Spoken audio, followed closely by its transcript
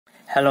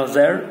Hello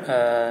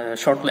there.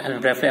 Shortly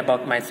and briefly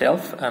about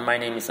myself. My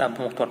name is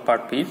Abdumukhtor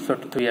Parpiev,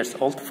 32 years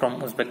old,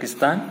 from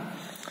Uzbekistan.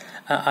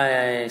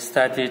 I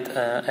studied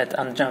at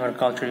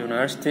Agriculture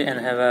University and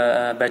have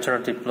a bachelor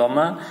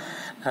diploma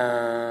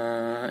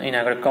in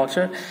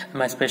agriculture.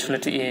 My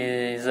specialty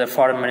is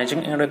farm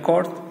managing and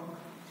record.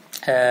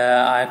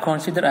 I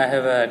consider I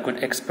have a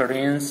good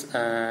experience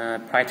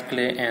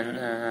practically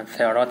and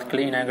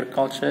theoretically in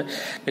agriculture,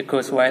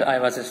 because while I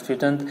was a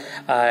student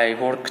I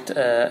worked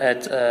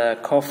at a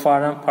cow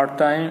farm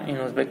part-time in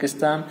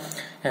Uzbekistan,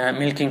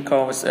 milking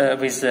cows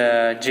with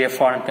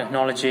GFRM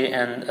technology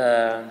and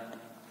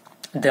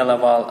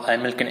Delaval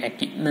milking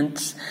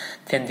equipment,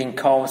 tending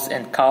cows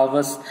and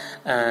calves,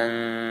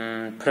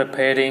 and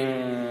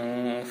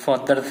preparing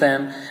fodder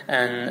them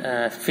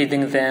and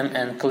feeding them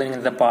and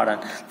cleaning the barn.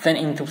 Then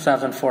in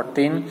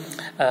 2014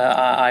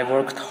 I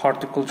worked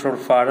horticultural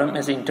farm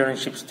as an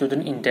internship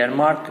student in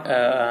Denmark,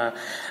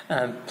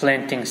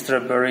 planting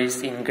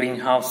strawberries in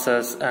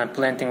greenhouses,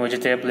 planting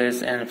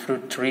vegetables and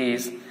fruit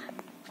trees,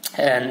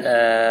 and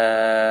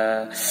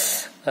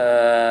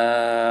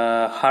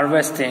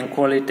harvesting,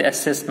 quality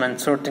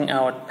assessment, sorting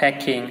out,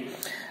 packing,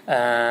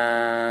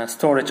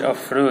 storage of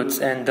fruits,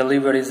 and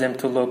deliveries them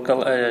to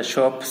local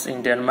shops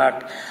in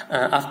Denmark.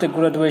 After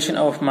graduation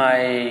of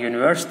my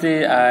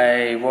university,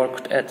 I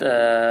worked at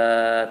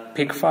a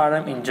pig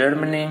farm in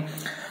Germany.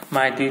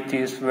 My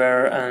duties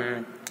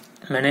were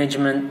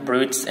management,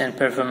 breeds and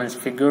performance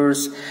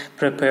figures,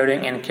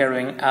 preparing and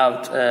carrying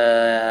out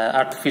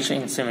artificial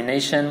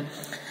insemination,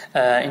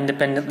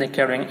 independently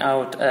carrying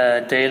out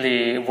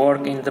daily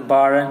work in the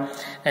barn,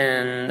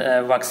 and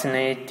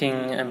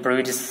vaccinating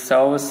breeding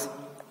sows,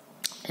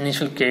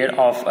 initial care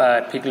of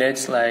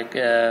piglets, like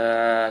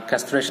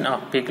castration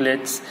of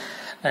piglets,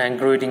 and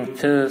grinding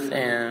tooth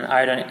and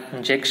iron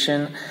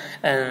injection,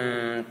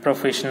 and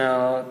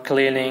professional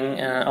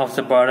cleaning of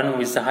the barn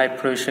with a high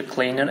pressure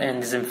cleaner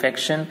and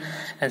disinfection,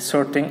 and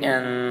sorting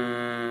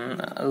and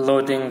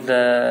loading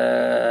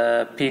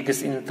the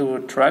pigs into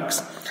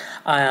trucks.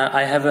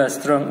 I have a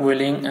strong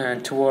willing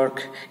to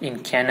work in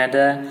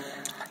Canada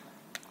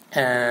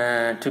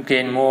to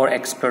gain more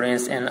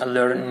experience and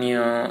learn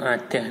new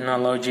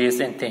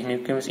technologies and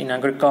techniques in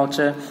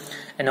agriculture,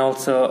 and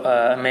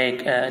also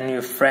make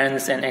new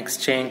friends and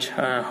exchange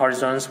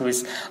horizons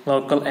with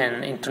local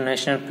and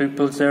international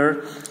people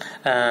there.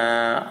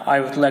 I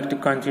would like to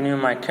continue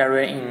my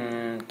career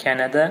in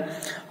Canada.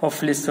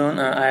 Hopefully soon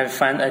I will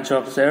find a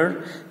job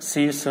there.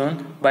 See you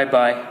soon. Bye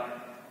bye.